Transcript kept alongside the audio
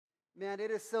Man,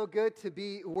 it is so good to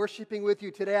be worshiping with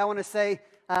you today. I want to say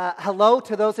hello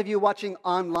to those of you watching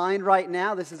online right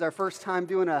now. This is our first time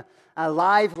doing a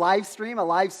live stream, a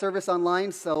live service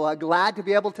online. So glad to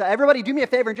be able to. Everybody, do me a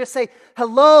favor and just say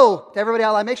hello to everybody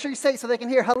online. Make sure you say it so they can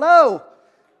hear hello.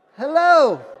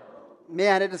 Hello.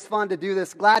 Man, it is fun to do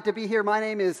this. Glad to be here. My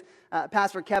name is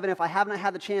Pastor Kevin. If I haven't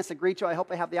had the chance to greet you, I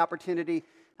hope I have the opportunity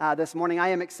this morning. I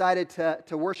am excited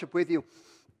to worship with you.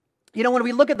 You know, when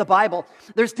we look at the Bible,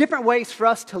 there's different ways for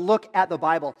us to look at the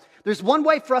Bible. There's one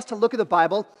way for us to look at the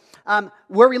Bible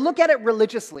where we look at it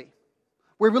religiously,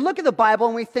 where we look at the Bible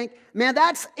and we think, man,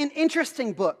 that's an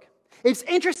interesting book. It's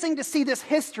interesting to see this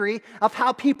history of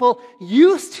how people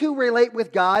used to relate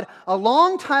with God a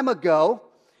long time ago.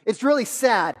 It's really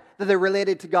sad that they're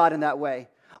related to God in that way.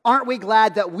 Aren't we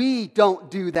glad that we don't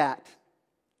do that?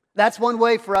 That's one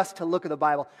way for us to look at the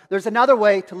Bible. There's another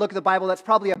way to look at the Bible that's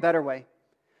probably a better way.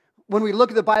 When we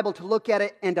look at the Bible, to look at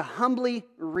it and to humbly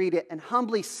read it and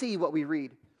humbly see what we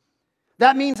read.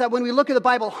 That means that when we look at the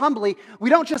Bible humbly, we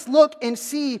don't just look and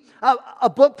see a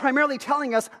book primarily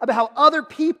telling us about how other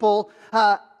people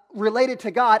related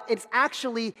to God. It's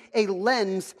actually a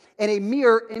lens and a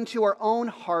mirror into our own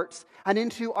hearts and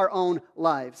into our own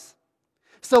lives.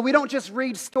 So we don't just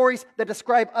read stories that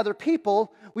describe other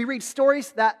people. We read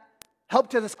stories that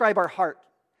help to describe our heart,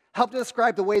 help to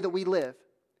describe the way that we live.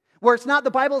 Where it's not, the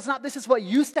Bible is not, this is what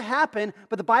used to happen,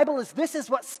 but the Bible is, this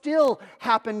is what still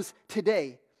happens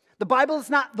today. The Bible is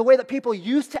not the way that people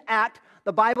used to act.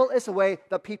 The Bible is the way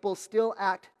that people still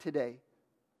act today.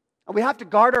 And we have to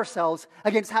guard ourselves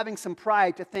against having some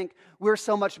pride to think we're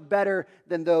so much better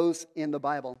than those in the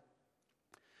Bible.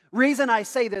 Reason I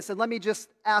say this, and let me just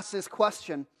ask this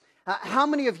question. How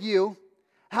many of you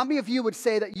would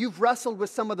say that you've wrestled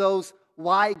with some of those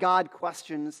why God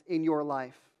questions in your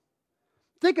life?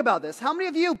 Think about this. How many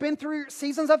of you have been through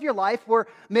seasons of your life where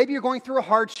maybe you're going through a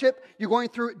hardship, you're going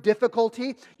through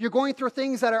difficulty, you're going through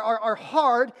things that are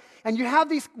hard, and you have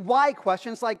these why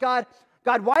questions like, God,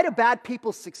 why do bad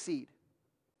people succeed?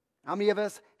 How many of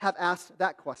us have asked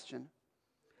that question?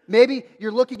 Maybe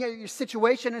you're looking at your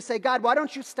situation and say, God, why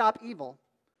don't you stop evil?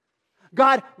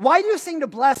 God, why do you seem to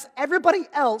bless everybody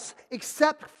else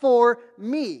except for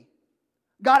me?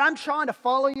 God, I'm trying to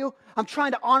follow you. I'm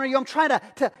trying to honor you. I'm trying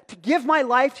to give my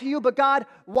life to you. But God,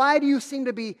 why do you seem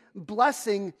to be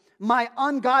blessing my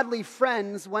ungodly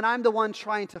friends when I'm the one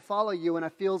trying to follow you and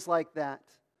it feels like that?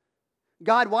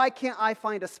 God, why can't I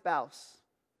find a spouse?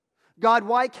 God,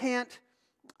 why can't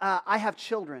I have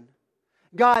children?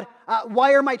 God,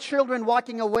 why are my children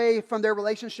walking away from their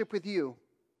relationship with you?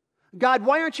 God,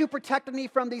 why aren't you protecting me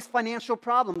from these financial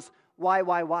problems?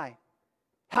 Why?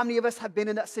 How many of us have been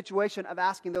in that situation of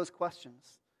asking those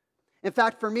questions? In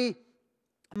fact, for me,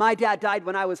 my dad died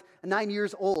when I was 9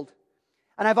 years old.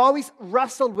 And I've always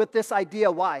wrestled with this idea,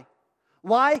 why?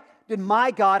 Why did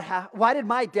my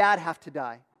dad have to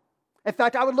die? In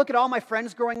fact, I would look at all my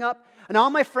friends growing up, and all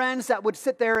my friends that would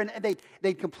sit there and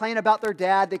they'd complain about their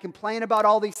dad, they complain about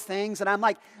all these things, and I'm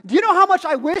like, do you know how much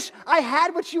I wish I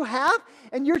had what you have?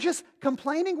 And you're just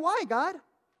complaining, why, God?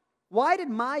 Why did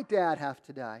my dad have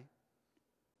to die?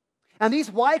 And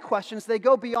these why questions, they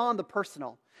go beyond the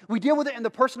personal. We deal with it in the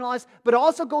personalized, but it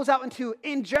also goes out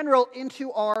in general,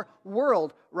 into our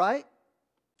world, right?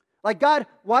 Like, God,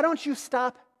 why don't you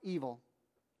stop evil?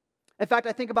 In fact,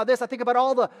 I think about this. I think about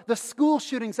all the school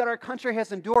shootings that our country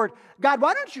has endured. God,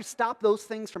 why don't you stop those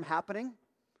things from happening?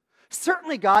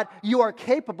 Certainly, God, you are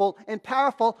capable and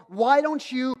powerful. Why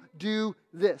don't you do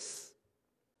this?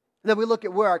 And then we look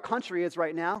at where our country is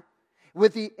right now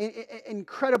with the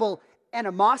incredible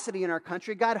animosity in our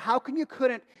country. God, how come you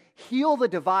couldn't heal the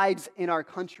divides in our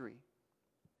country?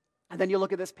 And then you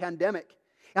look at this pandemic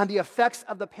and the effects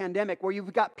of the pandemic where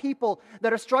you've got people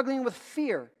that are struggling with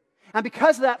fear. And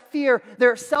because of that fear,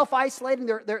 they're self-isolating,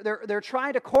 they're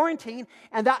trying to quarantine,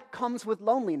 and that comes with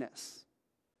loneliness.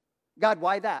 God,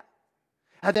 why that?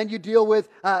 And then you deal with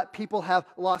people have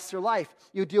lost their life.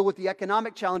 You deal with the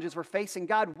economic challenges we're facing.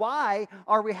 God, why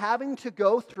are we having to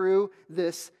go through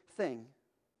this thing?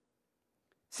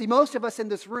 See, most of us in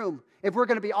this room, if we're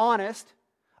going to be honest,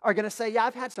 are going to say, yeah,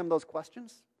 I've had some of those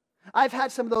questions. I've had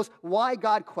some of those why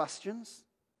God questions.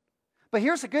 But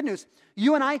here's the good news.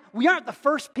 You and I, we aren't the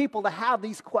first people to have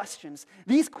these questions.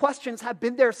 These questions have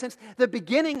been there since the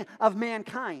beginning of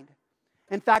mankind.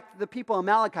 In fact, the people in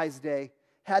Malachi's day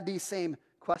had these same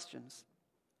questions.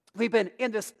 We've been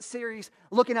in this series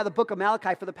looking at the book of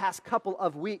Malachi for the past couple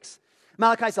of weeks.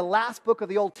 Malachi is the last book of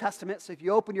the Old Testament, so if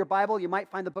you open your Bible, you might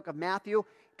find the book of Matthew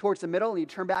towards the middle, and you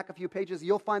turn back a few pages,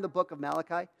 you'll find the book of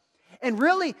Malachi. And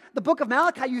really, the book of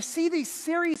Malachi, you see these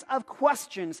series of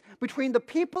questions between the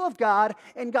people of God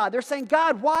and God. They're saying,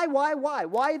 God, why?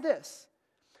 Why this?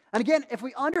 And again, if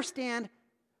we understand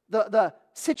the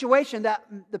situation that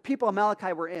the people of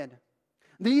Malachi were in,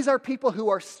 these are people who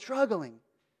are struggling.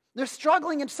 They're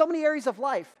struggling in so many areas of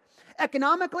life.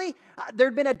 Economically,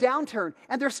 there'd been a downturn,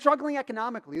 and they're struggling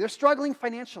economically. They're struggling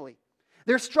financially.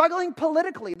 They're struggling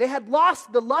politically. They had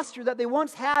lost the luster that they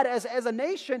once had as a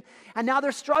nation, and now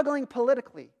they're struggling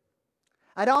politically.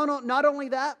 And not only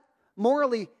that,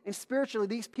 morally and spiritually,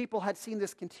 these people had seen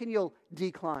this continual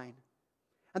decline.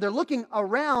 And they're looking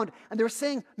around, and they're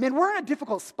saying, man, we're in a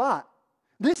difficult spot.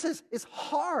 This is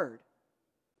hard.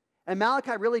 And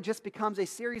Malachi really just becomes a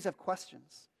series of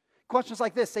questions. Questions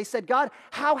like this. They said, God,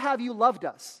 how have you loved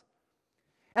us?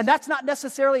 And that's not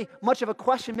necessarily much of a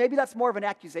question. Maybe that's more of an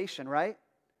accusation, right?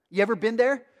 You ever been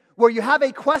there? Where you have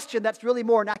a question that's really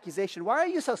more an accusation. Why are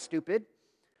you so stupid?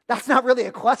 That's not really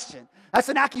a question. That's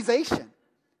an accusation.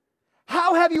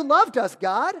 How have you loved us,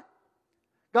 God?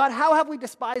 God, how have we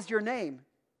despised your name?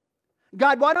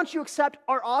 God, why don't you accept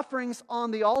our offerings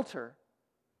on the altar?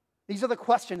 These are the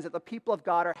questions that the people of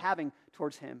God are having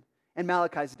towards him in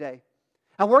Malachi's day.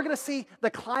 And we're going to see the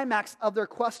climax of their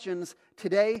questions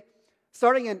today,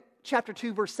 starting in chapter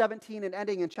 2, verse 17, and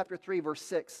ending in chapter 3, verse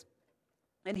 6.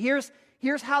 And here's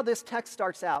how this text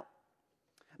starts out.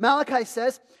 Malachi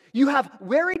says, you have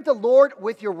wearied the Lord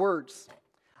with your words.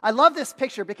 I love this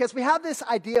picture because we have this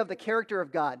idea of the character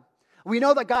of God. We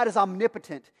know that God is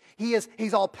omnipotent.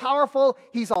 He's all powerful.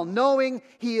 He's all knowing.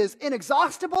 He is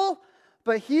inexhaustible.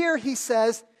 But here he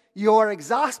says, you're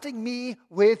exhausting me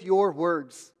with your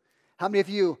words. How many of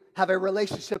you have a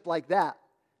relationship like that?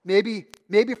 Maybe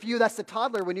for you that's the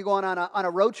toddler when you go on a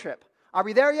road trip. Are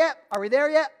we there yet? Are we there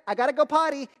yet? I got to go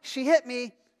potty. She hit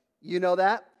me. You know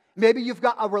that. Maybe you've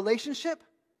got a relationship.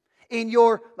 In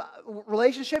your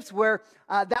relationships where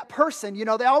that person,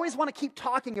 they always want to keep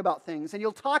talking about things. And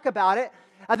you'll talk about it.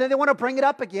 And then they want to bring it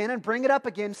up again and bring it up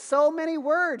again. So many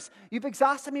words. You've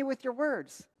exhausted me with your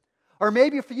words. Or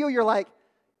maybe for you, you're like,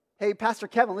 hey, Pastor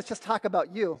Kevin, let's just talk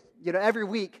about you. Every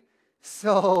week.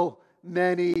 So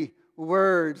many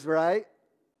words, right?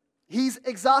 He's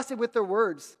exhausted with their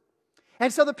words.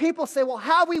 And so the people say, well,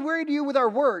 how have we wearied you with our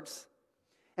words?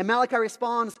 And Malachi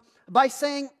responds by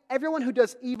saying, everyone who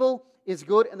does evil is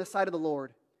good in the sight of the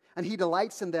Lord, and he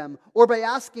delights in them. Or by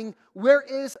asking, where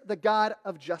is the God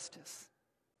of justice?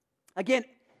 Again,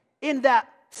 in that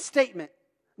statement,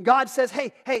 God says,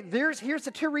 hey, here's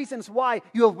the two reasons why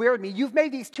you have wearied me. You've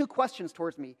made these two questions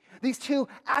towards me, these two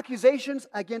accusations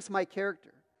against my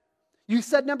character. You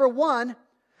said, number one,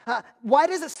 why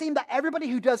does it seem that everybody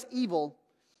who does evil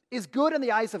is good in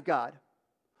the eyes of God?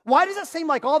 Why does it seem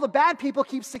like all the bad people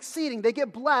keep succeeding? They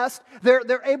get blessed.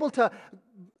 They're able to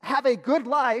have a good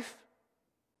life,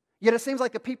 yet it seems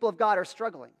like the people of God are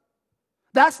struggling.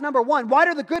 That's number one. Why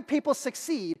do the good people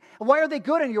succeed? Why are they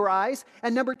good in your eyes?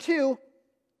 And number two,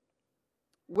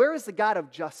 where is the God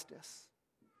of justice?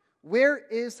 Where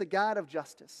is the God of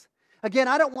justice? Again,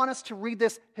 I don't want us to read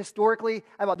this historically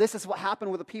about this is what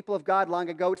happened with the people of God long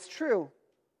ago. It's true.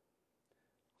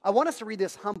 I want us to read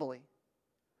this humbly.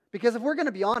 Because if we're going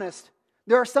to be honest,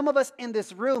 there are some of us in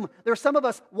this room, there are some of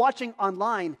us watching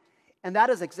online, and that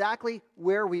is exactly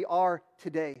where we are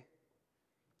today.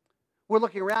 We're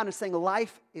looking around and saying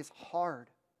life is hard.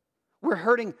 We're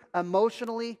hurting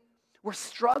emotionally. We're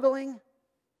struggling.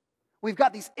 We've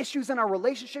got these issues in our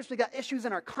relationships. We've got issues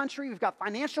in our country. We've got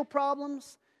financial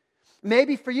problems.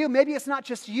 Maybe for you, maybe it's not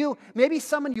just you. Maybe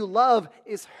someone you love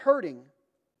is hurting.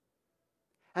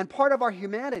 And part of our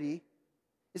humanity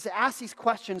is to ask these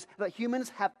questions that humans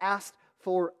have asked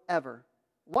forever.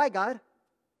 Why, God?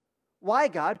 Why,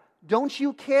 God? Don't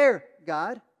you care,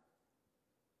 God?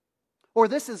 Or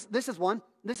this is one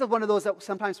of those that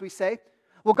sometimes we say,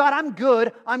 well, God, I'm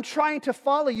good. I'm trying to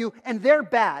follow you, and they're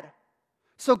bad.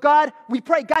 So God, we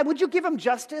pray, God, would you give them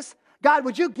justice? God,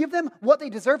 would you give them what they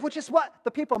deserve? Which is what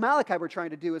the people of Malachi were trying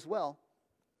to do as well.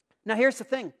 Now, here's the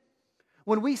thing.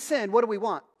 When we sin, what do we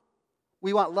want?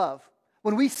 We want love.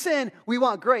 When we sin, we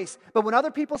want grace. But when other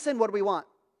people sin, what do we want?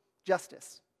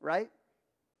 Justice, right?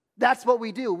 That's what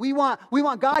we do. We want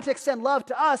God to extend love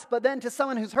to us, but then to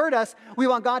someone who's hurt us, we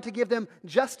want God to give them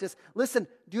justice. Listen,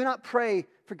 do not pray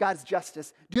for God's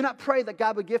justice. Do not pray that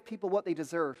God would give people what they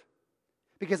deserve.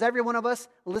 Because every one of us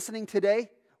listening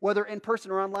today, whether in person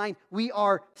or online, we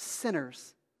are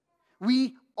sinners.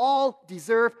 We all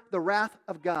deserve the wrath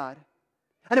of God.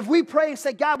 And if we pray and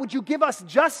say, God, would you give us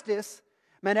justice?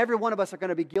 Man, every one of us are going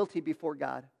to be guilty before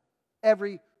God.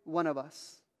 Every one of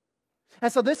us.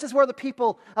 And so this is where the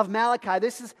people of Malachi,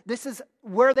 this is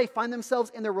where they find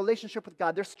themselves in their relationship with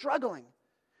God. They're struggling.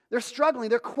 They're struggling.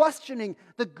 They're questioning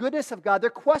the goodness of God. They're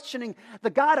questioning the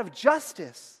God of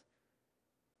justice.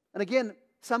 And again,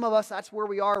 some of us, that's where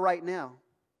we are right now.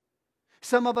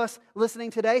 Some of us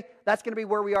listening today, that's going to be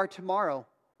where we are tomorrow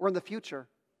or in the future.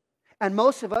 And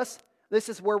most of us, this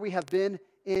is where we have been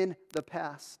in the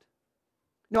past.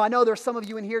 No, I know there's some of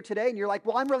you in here today and you're like,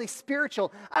 well, I'm really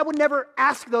spiritual. I would never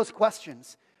ask those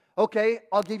questions. Okay,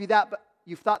 I'll give you that, but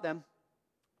you've thought them.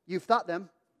 You've thought them.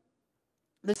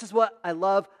 This is what I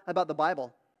love about the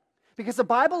Bible. Because the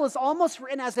Bible is almost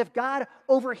written as if God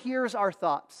overhears our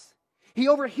thoughts. He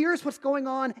overhears what's going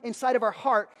on inside of our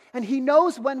heart, and He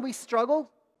knows when we struggle,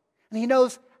 and He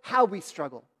knows how we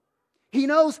struggle. He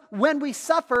knows when we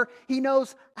suffer. He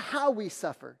knows how we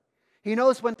suffer. He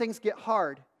knows when things get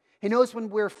hard. He knows when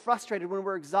we're frustrated, when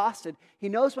we're exhausted. He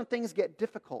knows when things get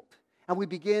difficult and we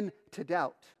begin to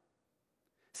doubt.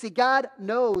 See, God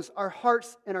knows our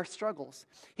hearts and our struggles.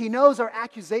 He knows our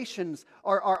accusations,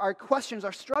 our questions,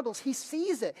 our struggles. He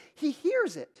sees it. He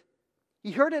hears it.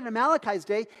 He heard it in Malachi's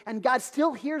day, and God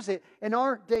still hears it in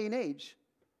our day and age.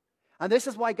 And this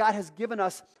is why God has given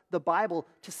us the Bible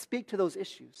to speak to those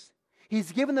issues.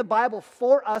 He's given the Bible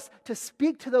for us to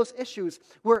speak to those issues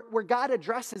where God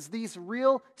addresses these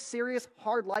real, serious,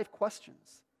 hard life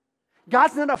questions.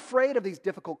 God's not afraid of these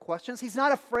difficult questions. He's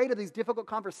not afraid of these difficult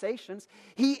conversations.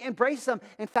 He embraces them.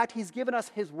 In fact, He's given us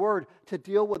His Word to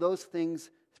deal with those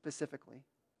things specifically.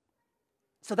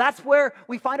 So that's where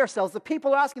we find ourselves. The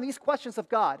people are asking these questions of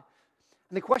God.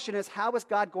 And the question is, how is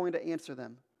God going to answer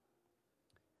them?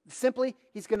 Simply,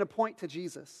 He's going to point to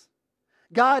Jesus.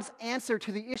 God's answer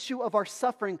to the issue of our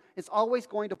suffering is always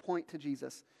going to point to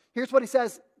Jesus. Here's what He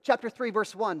says, chapter 3,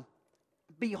 verse 1.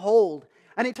 Behold.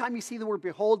 Anytime you see the word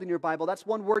behold in your Bible, that's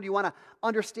one word you want to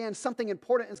understand. Something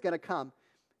important is going to come.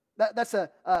 That's an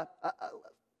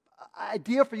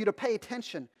idea for you to pay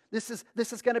attention. This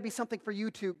is going to be something for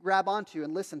you to grab onto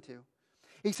and listen to.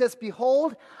 He says,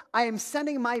 behold, I am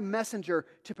sending my messenger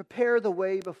to prepare the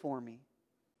way before me.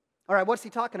 All right, what's He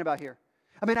talking about here?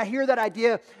 I mean, I hear that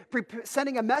idea,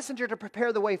 sending a messenger to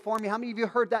prepare the way for me. How many of you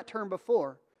heard that term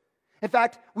before? In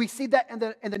fact, we see that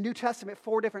in the New Testament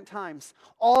 4 different times,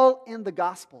 all in the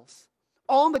Gospels.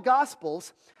 All in the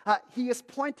Gospels, He is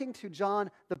pointing to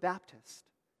John the Baptist.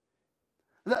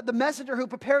 The messenger who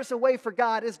prepares the way for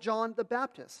God is John the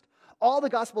Baptist. All the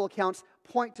Gospel accounts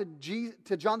point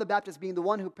to John the Baptist being the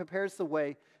one who prepares the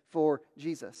way for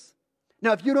Jesus.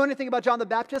 Now, if you know anything about John the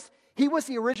Baptist, he was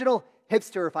the original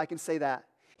hipster, if I can say that.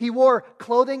 He wore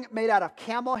clothing made out of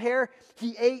camel hair.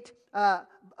 He ate, had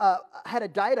a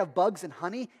diet of bugs and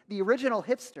honey, the original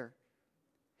hipster.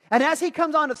 And as he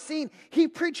comes on the scene, he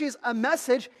preaches a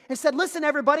message and said, listen,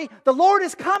 everybody, the Lord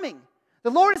is coming. The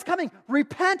Lord is coming.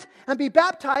 Repent and be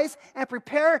baptized and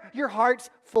prepare your hearts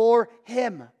for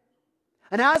Him.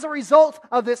 And as a result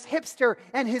of this hipster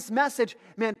and his message,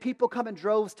 man, people come in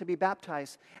droves to be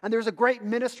baptized. And there's a great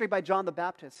ministry by John the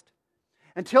Baptist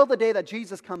until the day that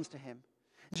Jesus comes to him.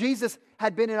 Jesus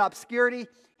had been in obscurity.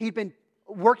 He'd been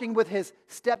working with his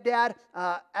stepdad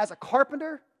as a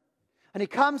carpenter. And he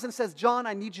comes and says, John,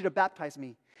 I need you to baptize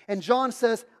me. And John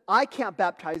says, I can't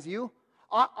baptize you.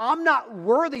 I'm not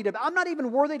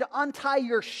even worthy to untie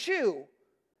your shoe.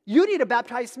 You need to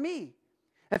baptize me.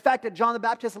 In fact, John the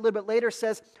Baptist a little bit later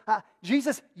says,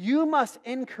 Jesus, you must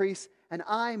increase and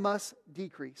I must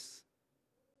decrease.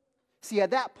 See,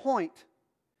 at that point,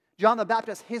 John the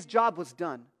Baptist, his job was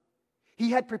done.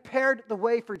 He had prepared the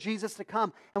way for Jesus to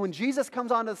come. And when Jesus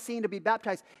comes onto the scene to be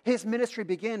baptized, his ministry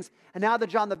begins. And now that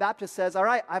John the Baptist says, all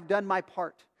right, I've done my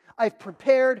part. I've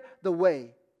prepared the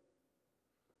way.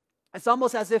 It's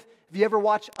almost as if you ever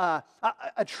watch a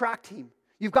track team.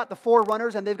 You've got the 4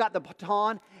 runners and they've got the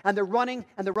baton and they're running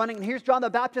and they're running. And here's John the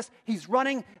Baptist. He's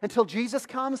running until Jesus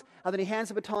comes. And then he hands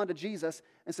the baton to Jesus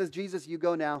and says, Jesus, you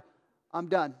go now. I'm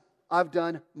done. I've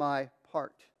done my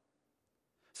part.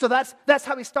 So that's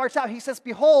how he starts out. He says,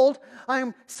 behold, I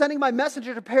am sending my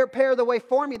messenger to prepare the way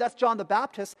for me. That's John the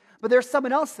Baptist. But there's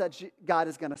someone else that God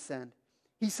is going to send.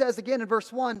 He says again in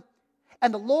verse 1,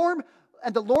 and the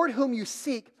Lord whom you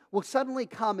seek will suddenly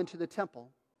come into the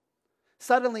temple.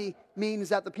 Suddenly means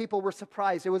that the people were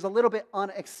surprised. It was a little bit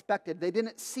unexpected. They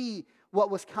didn't see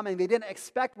what was coming. They didn't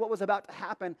expect what was about to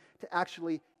happen to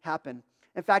actually happen.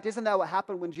 In fact, isn't that what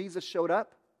happened when Jesus showed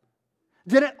up?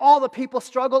 Didn't all the people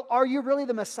struggle? Are you really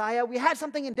the Messiah? We had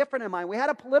something different in mind. We had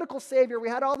a political savior. We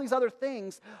had all these other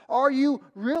things. Are you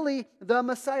really the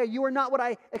Messiah? You are not what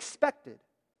I expected.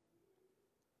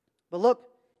 But look,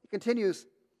 he continues. It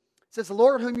says, the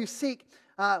Lord whom you seek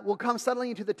will come suddenly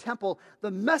into the temple,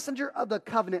 the messenger of the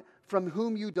covenant from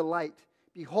whom you delight.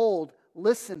 Behold,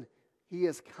 listen, he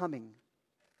is coming.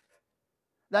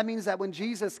 That means that when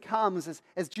Jesus comes,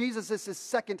 as Jesus is his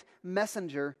second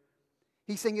messenger,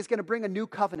 he's saying he's going to bring a new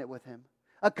covenant with him.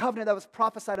 A covenant that was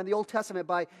prophesied in the Old Testament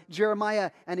by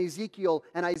Jeremiah and Ezekiel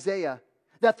and Isaiah.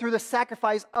 That through the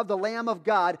sacrifice of the Lamb of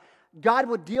God, God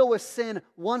would deal with sin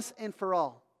once and for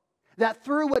all. That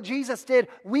through what Jesus did,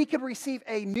 we could receive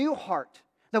a new heart.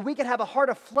 That we could have a heart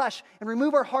of flesh and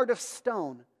remove our heart of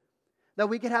stone. That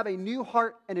we could have a new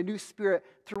heart and a new spirit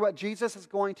through what Jesus is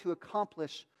going to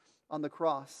accomplish on the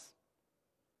cross.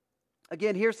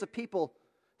 Again, here's the people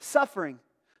suffering,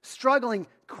 struggling,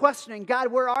 questioning,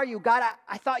 God, where are you? God,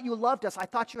 I thought you loved us. I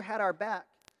thought you had our back.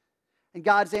 And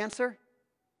God's answer,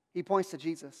 he points to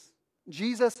Jesus.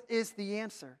 Jesus is the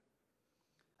answer.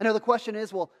 I know the question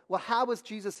is, well, how was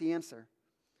Jesus the answer?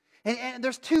 And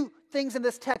there's two things in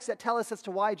this text that tell us as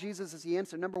to why Jesus is the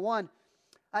answer. Number one,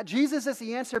 Jesus is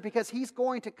the answer because he's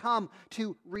going to come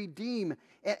to redeem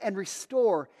and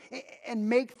restore and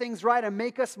make things right and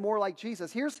make us more like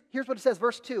Jesus. Here's what it says,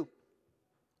 verse 2.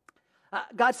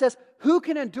 God says, who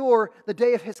can endure the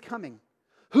day of his coming?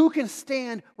 Who can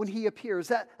stand when he appears?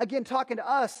 That, again, talking to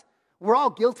us, we're all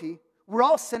guilty. We're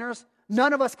all sinners.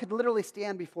 None of us could literally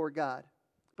stand before God.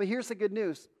 But here's the good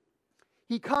news.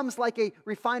 He comes like a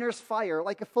refiner's fire,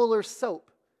 like a fuller's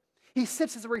soap. He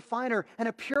sits as a refiner and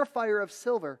a purifier of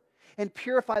silver and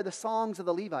purify the songs of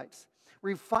the Levites,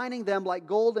 refining them like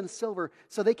gold and silver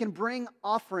so they can bring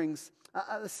offerings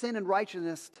of sin and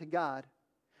righteousness to God.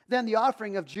 Then the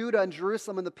offering of Judah and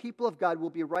Jerusalem and the people of God will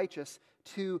be righteous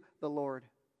to the Lord.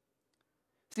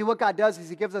 See, what God does is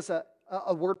he gives us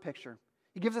a word picture.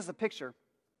 He gives us a picture.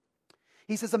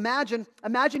 He says, imagine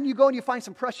you go and you find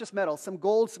some precious metals, some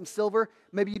gold, some silver.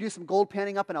 Maybe you do some gold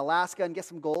panning up in Alaska and get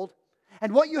some gold.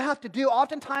 And what you have to do,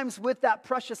 oftentimes with that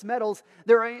precious metals,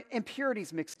 there are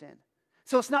impurities mixed in.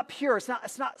 So it's not pure. It's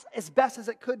not as best as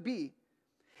it could be.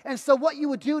 And so what you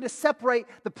would do to separate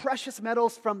the precious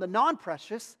metals from the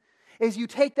non-precious is you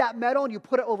take that metal and you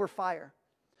put it over fire.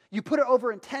 You put it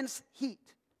over intense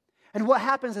heat. And what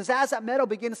happens is as that metal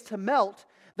begins to melt,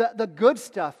 the good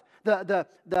stuff,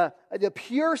 the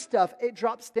pure stuff, it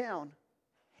drops down.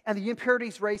 And the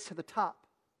impurities raise to the top.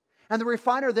 And the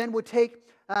refiner then would take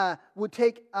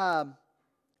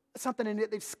something and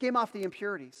they'd skim off the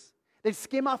impurities. They'd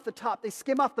skim off the top. They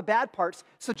skim off the bad parts,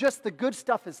 so just the good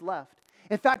stuff is left.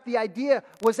 In fact, the idea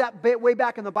was that way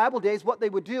back in the Bible days, what they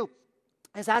would do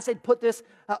is as they'd put this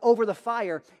over the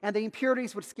fire and the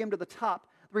impurities would skim to the top,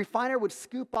 the refiner would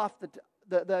scoop off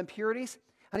the impurities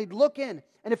and he'd look in.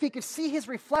 And if he could see his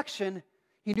reflection,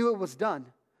 he knew it was done.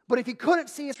 But if he couldn't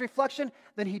see his reflection,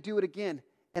 then he'd do it again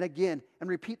and again and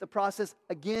repeat the process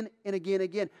again and again and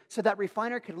again. So that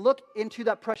refiner could look into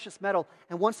that precious metal.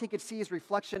 And once he could see his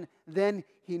reflection, then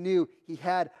he knew he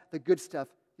had the good stuff,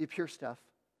 the pure stuff.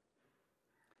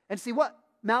 And see what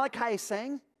Malachi is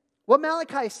saying? What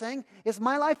Malachi is saying is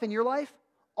my life and your life,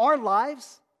 our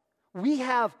lives, we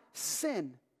have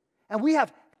sin. And we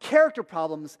have character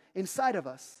problems inside of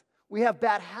us. We have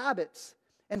bad habits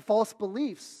and false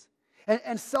beliefs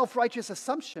and self-righteous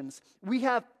assumptions. We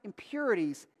have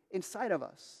impurities inside of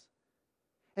us.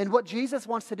 And what Jesus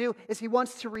wants to do is he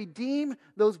wants to redeem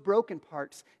those broken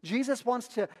parts. Jesus wants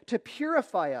to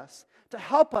purify us, to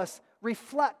help us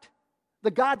reflect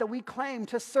the God that we claim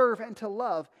to serve and to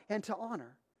love and to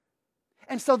honor.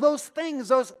 And so those things,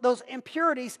 those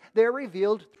impurities, they're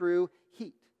revealed through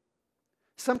heat.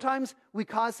 Sometimes we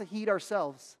cause the heat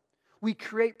ourselves. We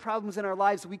create problems in our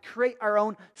lives. We create our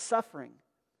own suffering.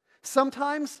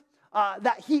 Sometimes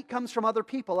that heat comes from other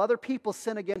people. Other people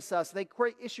sin against us. They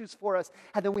create issues for us,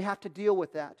 and then we have to deal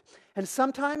with that. And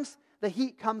sometimes the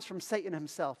heat comes from Satan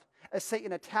himself, as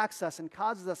Satan attacks us and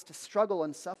causes us to struggle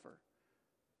and suffer.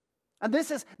 And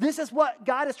this is what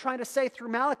God is trying to say through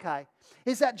Malachi,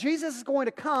 is that Jesus is going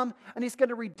to come and he's going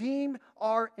to redeem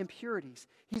our impurities.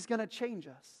 He's going to change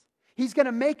us. He's going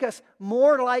to make us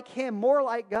more like him, more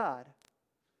like God.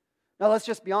 Now let's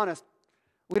just be honest.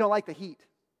 We don't like the heat.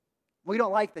 We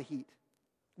don't like the heat.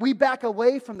 We back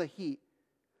away from the heat.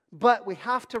 But we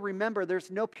have to remember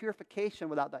there's no purification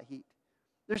without that heat.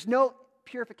 There's no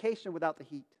purification without the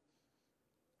heat.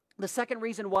 The second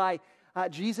reason why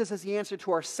Jesus is the answer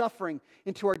to our suffering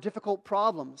and to our difficult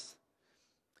problems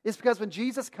is because when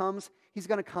Jesus comes, he's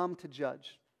going to come to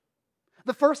judge.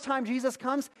 The first time Jesus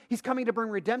comes, he's coming to bring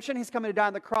redemption. He's coming to die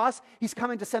on the cross. He's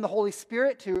coming to send the Holy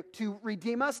Spirit to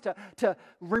redeem us, to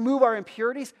remove our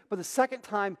impurities. But the second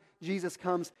time Jesus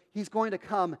comes, he's going to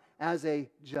come as a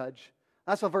judge.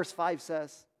 That's what verse 5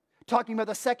 says, talking about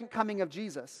the second coming of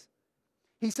Jesus.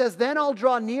 He says, "Then I'll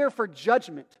draw near for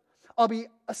judgment. I'll be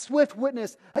a swift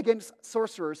witness against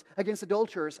sorcerers, against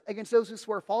adulterers, against those who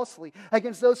swear falsely,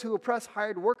 against those who oppress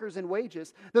hired workers in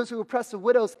wages, those who oppress the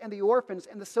widows and the orphans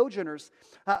and the sojourners.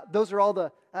 Those are all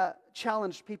the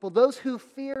challenged people. Those who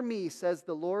fear me, says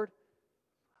the Lord.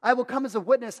 I will come as a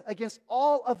witness against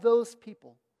all of those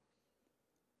people.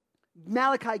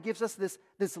 Malachi gives us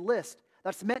this list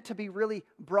that's meant to be really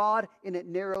broad, and it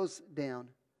narrows down.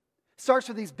 Starts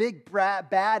with these big,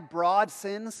 bad, broad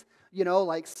sins,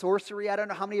 like sorcery. I don't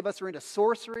know how many of us are into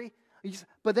sorcery.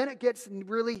 But then it gets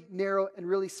really narrow and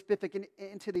really specific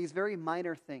into these very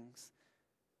minor things.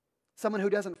 Someone who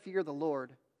doesn't fear the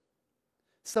Lord.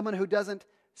 Someone who doesn't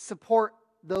support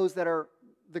those that are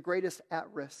the greatest at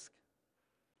risk.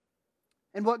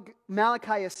 And what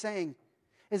Malachi is saying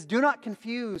is, do not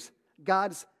confuse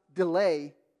God's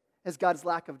delay as God's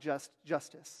lack of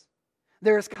justice.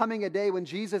 There is coming a day when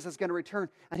Jesus is going to return,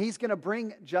 and He's going to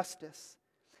bring justice.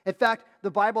 In fact,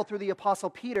 the Bible through the Apostle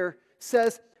Peter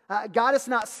says, God is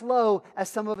not slow as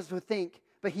some of us would think,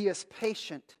 but He is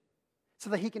patient so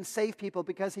that He can save people,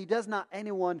 because He does not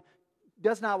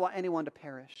want anyone to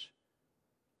perish.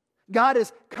 God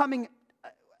is coming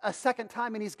a second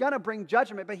time, and He's going to bring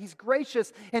judgment, but He's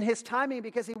gracious in His timing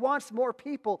because He wants more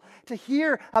people to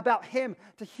hear about Him,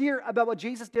 to hear about what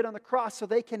Jesus did on the cross so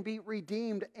they can be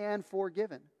redeemed and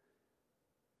forgiven.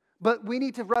 But we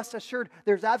need to rest assured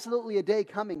there's absolutely a day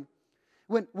coming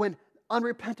when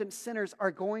unrepentant sinners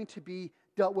are going to be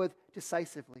dealt with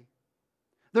decisively.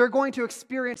 They're going to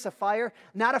experience a fire,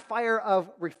 not a fire of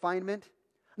refinement,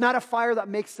 not a fire that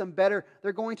makes them better.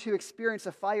 They're going to experience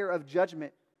a fire of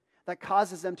judgment that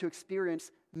causes them to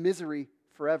experience misery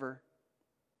forever.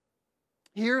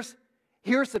 Here's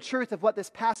the truth of what this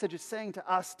passage is saying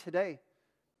to us today.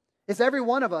 Is every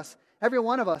one of us,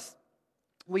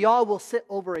 we all will sit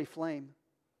over a flame.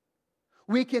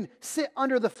 We can sit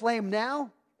under the flame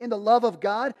now in the love of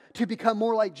God to become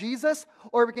more like Jesus,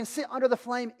 or we can sit under the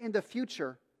flame in the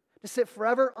future to sit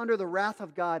forever under the wrath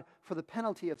of God for the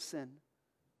penalty of sin.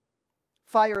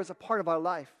 Fire is a part of our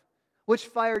life. Which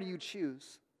fire do you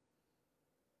choose?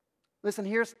 Listen,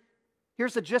 here's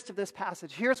the gist of this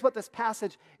passage. Here's what this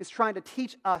passage is trying to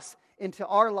teach us into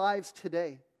our lives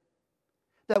today.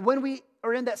 That when we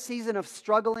are in that season of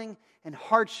struggling and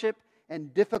hardship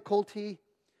and difficulty,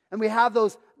 and we have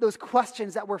those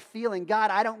questions that we're feeling, God,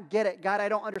 I don't get it. God, I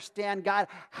don't understand. God,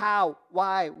 how?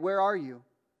 Why? Where are you?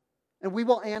 And we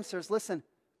want answers. Listen,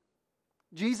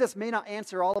 Jesus may not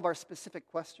answer all of our specific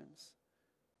questions,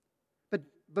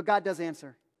 but God does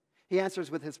answer. He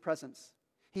answers with His presence.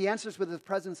 He answers with the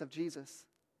presence of Jesus.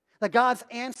 That God's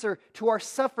answer to our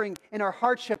suffering and our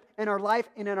hardship in our life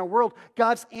and in our world,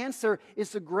 God's answer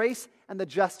is the grace and the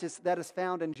justice that is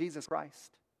found in Jesus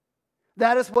Christ.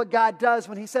 That is what God does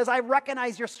when He says, I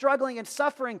recognize you're struggling and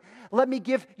suffering. Let me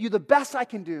give you the best I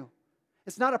can do.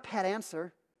 It's not a pat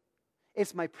answer.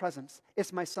 It's my presence.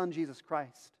 It's my Son, Jesus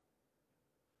Christ.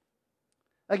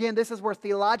 Again, this is where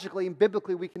theologically and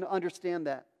biblically we can understand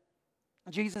that.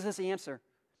 Jesus is the answer.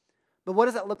 But what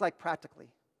does that look like practically?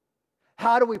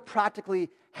 How do we practically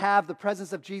have the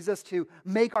presence of Jesus to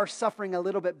make our suffering a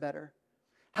little bit better?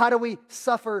 How do we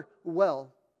suffer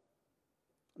well?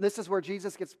 This is where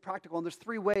Jesus gets practical, and there's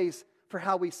 3 ways for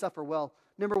how we suffer well.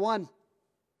 Number 1,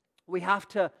 we have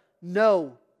to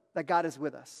know that God is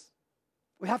with us.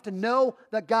 We have to know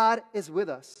that God is with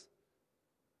us.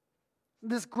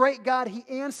 This great God, He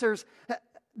answers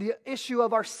the issue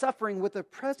of our suffering with the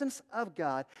presence of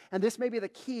God. And this may be the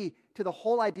key to the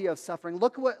whole idea of suffering.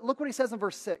 Look what He says in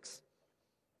verse 6.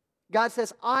 God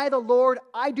says, I, the Lord,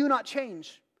 I do not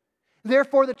change.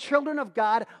 Therefore, the children of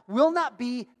God will not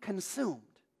be consumed.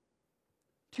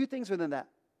 2 things within that.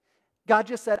 God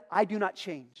just said, I do not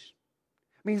change.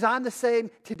 It means I'm the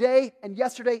same today and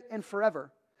yesterday and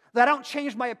forever. That I don't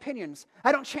change my opinions.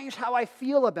 I don't change how I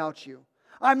feel about you.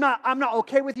 I'm not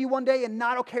okay with you one day and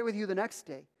not okay with you the next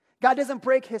day. God doesn't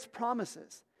break His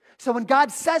promises. So when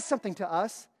God says something to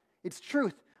us, it's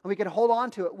truth, and we can hold on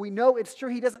to it. We know it's true.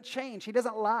 He doesn't change. He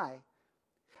doesn't lie.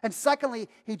 And secondly,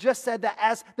 He just said that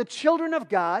as the children of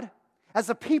God, as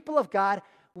the people of God,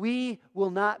 we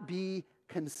will not be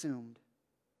consumed.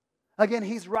 Again,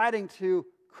 He's writing to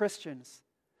Christians,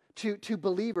 to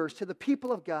believers, to the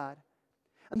people of God.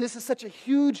 And this is such a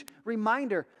huge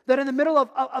reminder that in the middle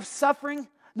of suffering, in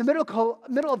the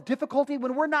middle of difficulty,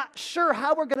 when we're not sure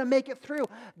how we're going to make it through,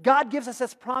 God gives us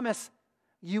this promise,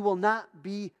 you will not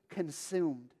be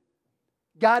consumed.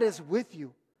 God is with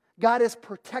you. God is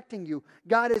protecting you.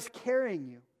 God is carrying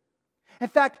you. In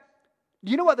fact,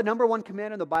 do you know what the number 1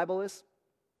 command in the Bible is?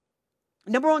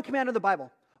 Number 1 command in the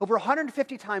Bible. Over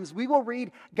 150 times we will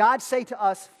read God say to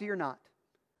us, fear not.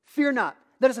 Fear not.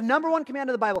 That is the number one command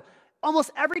of the Bible.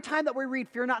 Almost every time that we read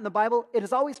fear not in the Bible, it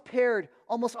is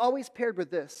almost always paired with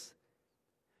this.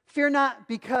 Fear not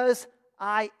because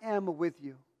I am with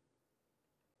you.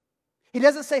 He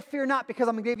doesn't say fear not because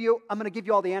I'm going to give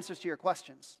you all the answers to your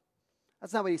questions.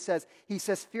 That's not what he says. He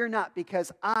says fear not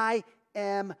because I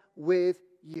am with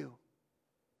you.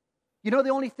 You know the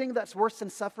only thing that's worse than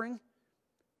suffering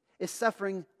is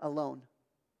suffering alone.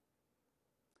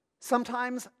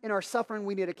 Sometimes in our suffering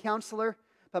we need a counselor,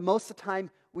 but most of the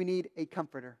time we need a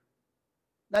comforter.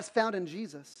 That's found in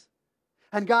Jesus.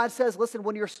 And God says, listen,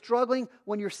 when you're struggling,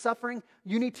 when you're suffering,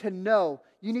 you need to know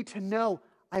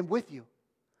I'm with you.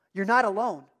 You're not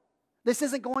alone. This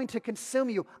isn't going to consume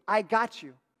you. I got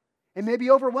you. It may be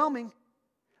overwhelming,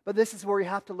 but this is where you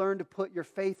have to learn to put your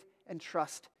faith and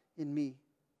trust in me.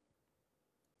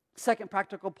 Second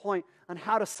practical point on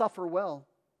how to suffer well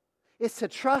is to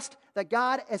trust that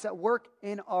God is at work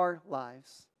in our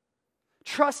lives.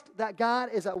 Trust that God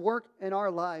is at work in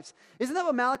our lives. Isn't that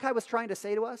what Malachi was trying to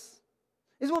say to us?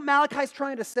 Isn't what Malachi's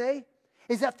trying to say?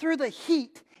 Is that through the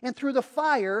heat and through the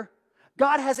fire,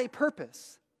 God has a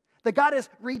purpose. That God is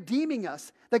redeeming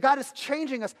us. That God is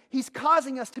changing us. He's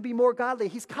causing us to be more godly.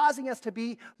 He's causing us to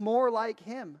be more like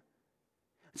Him.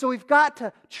 So we've got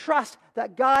to trust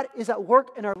that God is at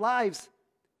work in our lives,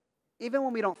 even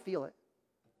when we don't feel it.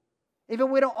 Even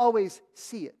when we don't always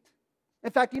see it. In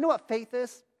fact, you know what faith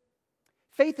is?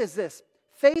 Faith is this.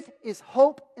 Faith is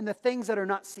hope in the things that are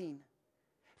not seen.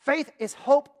 Faith is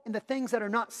hope in the things that are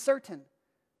not certain.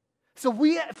 So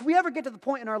if we ever get to the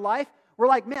point in our life, we're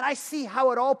like, man, I see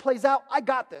how it all plays out. I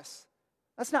got this.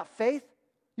 That's not faith.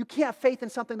 You can't have faith in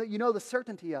something that you know the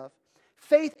certainty of.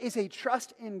 Faith is a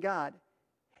trust in God.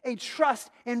 A trust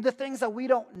in the things that we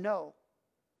don't know.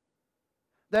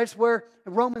 That's where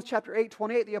in Romans chapter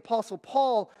 8:28, the Apostle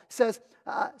Paul says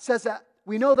that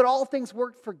we know that all things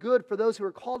work for good for those who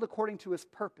are called according to His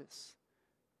purpose.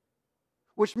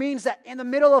 Which means that in the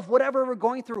middle of whatever we're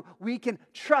going through, we can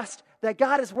trust that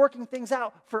God is working things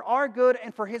out for our good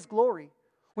and for His glory.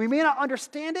 We may not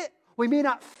understand it, we may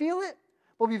not feel it,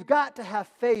 but we've got to have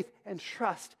faith and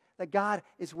trust that God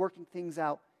is working things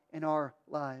out in our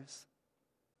lives.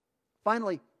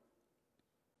 Finally,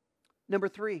 number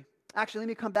 3. Actually, let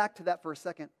me come back to that for a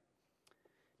second.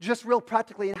 Just real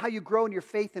practically in how you grow in your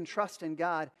faith and trust in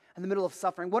God in the middle of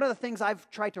suffering. One of the things I've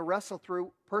tried to wrestle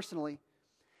through personally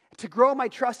to grow my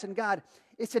trust in God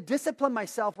is to discipline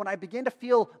myself when I begin to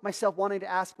feel myself wanting to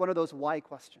ask one of those why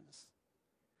questions.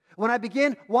 When I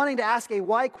begin wanting to ask a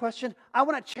why question, I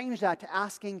want to change that to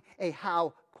asking a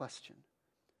how question.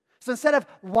 So instead of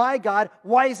why, God,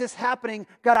 why is this happening?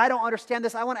 God, I don't understand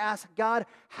this. I want to ask God,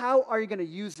 how are you going to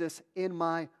use this in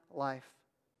my life?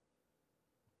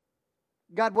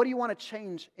 God, what do you want to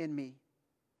change in me?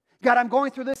 God, I'm going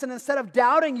through this, and instead of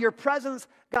doubting your presence,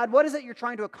 God, what is it you're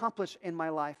trying to accomplish in my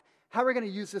life? How are we going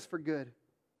to use this for good?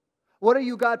 What are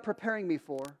you, God, preparing me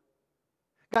for?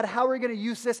 God, how are we going to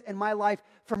use this in my life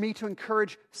for me to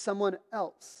encourage someone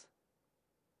else?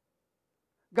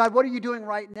 God, what are you doing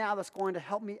right now that's going to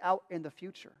help me out in the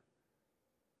future?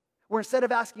 Where instead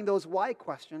of asking those why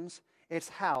questions, it's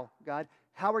how, God,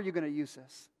 how are you going to use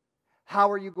this?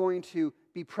 How are you going to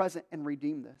be present and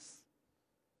redeem this?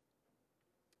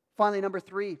 Finally, number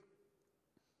 3,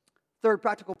 third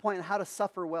practical point on how to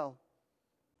suffer well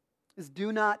is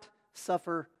do not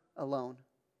suffer alone.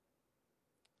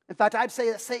 In fact, I'd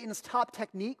say that Satan's top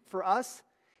technique for us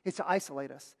is to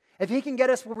isolate us. If he can get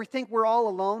us where we think we're all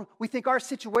alone, we think our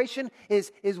situation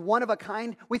is one of a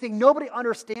kind, we think nobody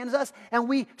understands us, and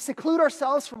we seclude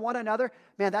ourselves from one another,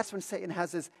 man, that's when Satan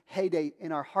has his heyday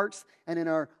in our hearts and in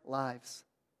our lives.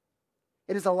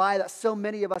 It is a lie that so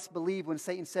many of us believe when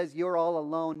Satan says you're all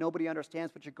alone, nobody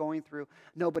understands what you're going through,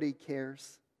 nobody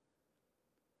cares.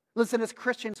 Listen, as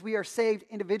Christians, we are saved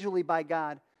individually by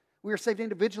God. We are saved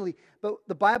individually, but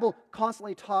the Bible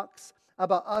constantly talks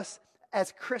about us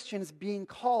as Christians being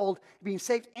called, being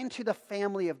saved into the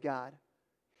family of God.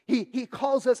 He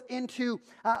calls us into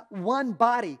one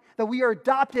body, that we are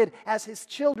adopted as His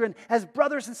children, as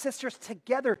brothers and sisters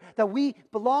together, that we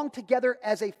belong together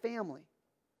as a family.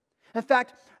 In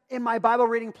fact, in my Bible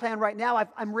reading plan right now,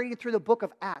 I'm reading through the book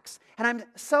of Acts. And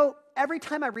every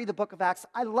time I read the book of Acts,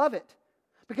 I love it.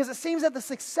 Because it seems that the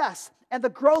success and the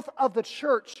growth of the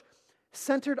church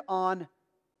centered on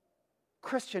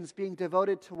Christians being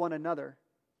devoted to one another.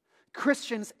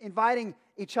 Christians inviting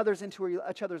each other into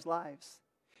each other's lives.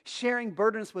 Sharing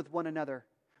burdens with one another.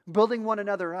 Building one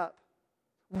another up.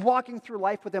 Walking through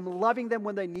life with them. Loving them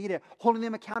when they need it. Holding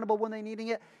them accountable when they're needing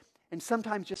it. And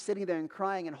sometimes just sitting there and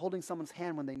crying and holding someone's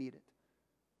hand when they need it.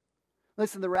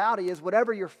 Listen, the reality is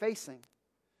whatever you're facing,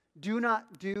 Do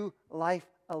not do life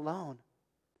alone.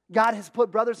 God has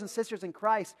put brothers and sisters in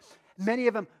Christ, many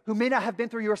of them who may not have been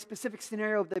through your specific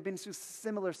scenario, but they've been through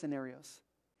similar scenarios.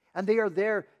 And they are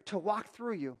there to walk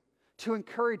through you, to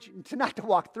encourage you, not to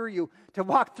walk through you, to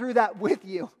walk through that with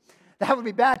you. That would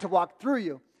be bad, to walk through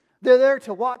you. They're there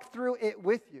to walk through it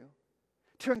with you,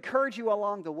 to encourage you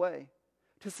along the way,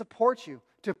 to support you,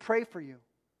 to pray for you,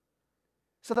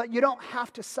 so that you don't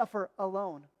have to suffer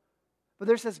alone. But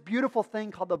there's this beautiful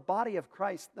thing called the body of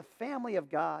Christ, the family of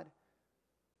God.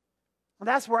 And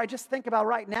that's where I just think about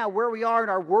right now, where we are in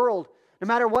our world. No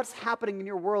matter what's happening in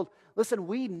your world, listen,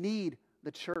 we need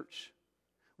the church.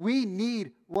 We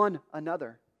need one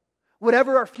another.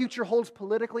 Whatever our future holds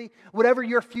politically, whatever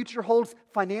your future holds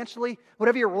financially,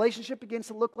 whatever your relationship begins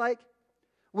to look like,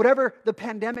 whatever the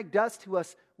pandemic does to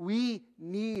us, we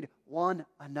need one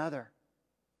another.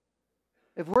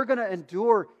 If we're going to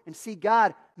endure and see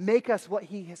God make us what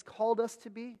He has called us to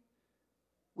be,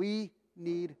 we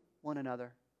need one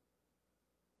another.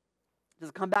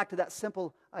 Just come back to that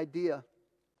simple idea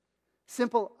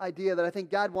that I think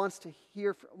God wants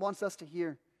us to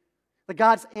hear. That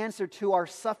God's answer to our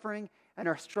suffering and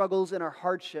our struggles and our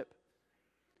hardship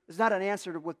is not an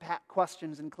answer with pat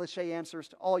questions and cliche answers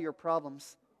to all your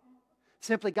problems.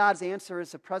 Simply, God's answer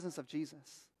is the presence of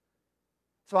Jesus.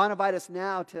 So I invite us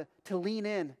now to lean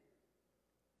in,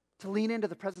 into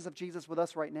the presence of Jesus with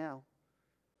us right now.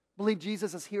 I believe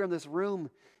Jesus is here in this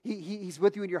room. He's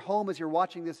with you in your home as you're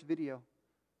watching this video.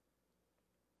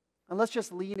 And let's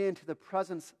just lean into the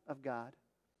presence of God.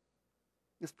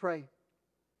 Let's pray.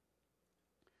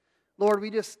 Lord, we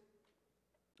just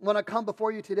want to come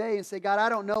before you today and say, God, I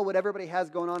don't know what everybody has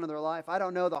going on in their life. I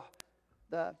don't know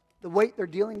the weight they're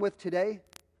dealing with today.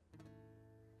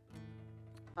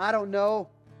 I don't know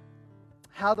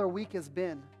how their week has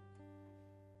been.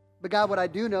 But God, what I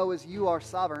do know is you are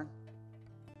sovereign.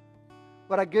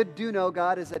 What I do know,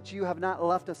 God, is that you have not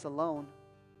left us alone.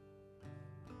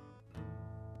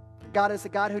 God is a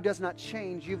God who does not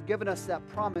change. You've given us that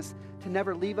promise to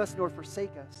never leave us nor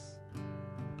forsake us.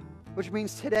 Which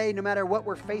means today, no matter what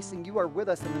we're facing, you are with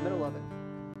us in the middle of it.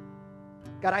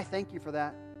 God, I thank you for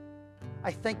that.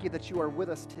 I thank you that you are with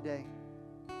us today.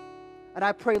 And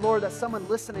I pray, Lord, that someone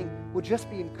listening would just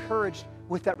be encouraged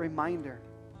with that reminder.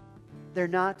 They're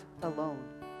not alone.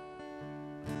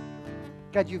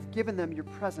 God, you've given them your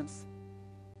presence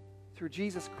through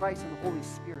Jesus Christ and the Holy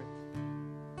Spirit.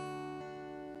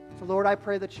 So, Lord, I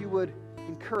pray that you would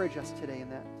encourage us today in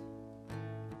that.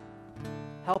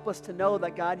 Help us to know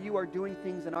that, God, you are doing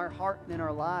things in our heart and in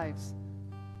our lives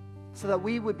so that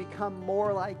we would become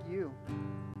more like you,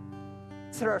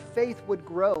 so that our faith would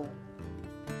grow,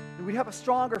 and we'd have a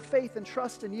stronger faith and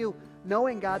trust in you,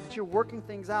 knowing, God, that you're working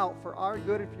things out for our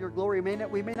good and for your glory.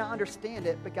 We may not understand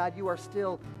it, but, God, you are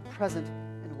still present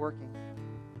and working.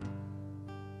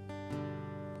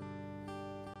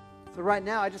 So right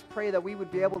now, I just pray that we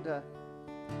would be able to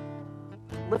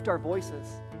lift our voices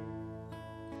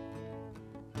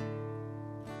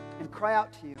and cry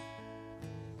out to you.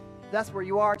 If that's where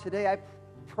you are today, I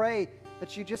pray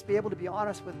that you just be able to be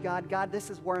honest with God. God, this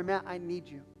is where I'm at. I need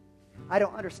you. I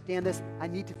don't understand this. I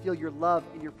need to feel your love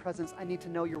and your presence. I need to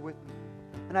know you're with me.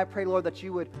 And I pray, Lord, that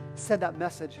you would send that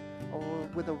message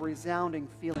with a resounding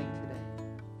feeling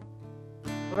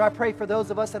today. Lord, I pray for those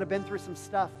of us that have been through some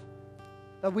stuff,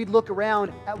 that we'd look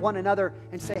around at one another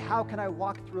and say, how can I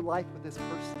walk through life with this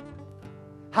person?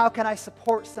 How can I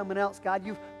support someone else? God,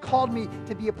 you've called me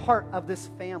to be a part of this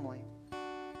family.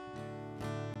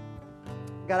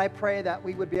 God, I pray that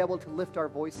we would be able to lift our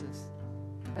voices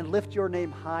and lift your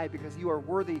name high because you are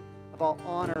worthy of all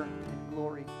honor and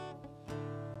glory.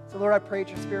 So, Lord, I pray that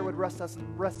your Spirit would rest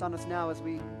on us now as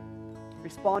we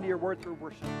respond to your word through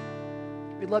worship.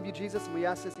 We love you, Jesus, and we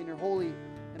ask this in your holy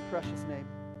and precious name.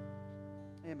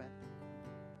 Amen.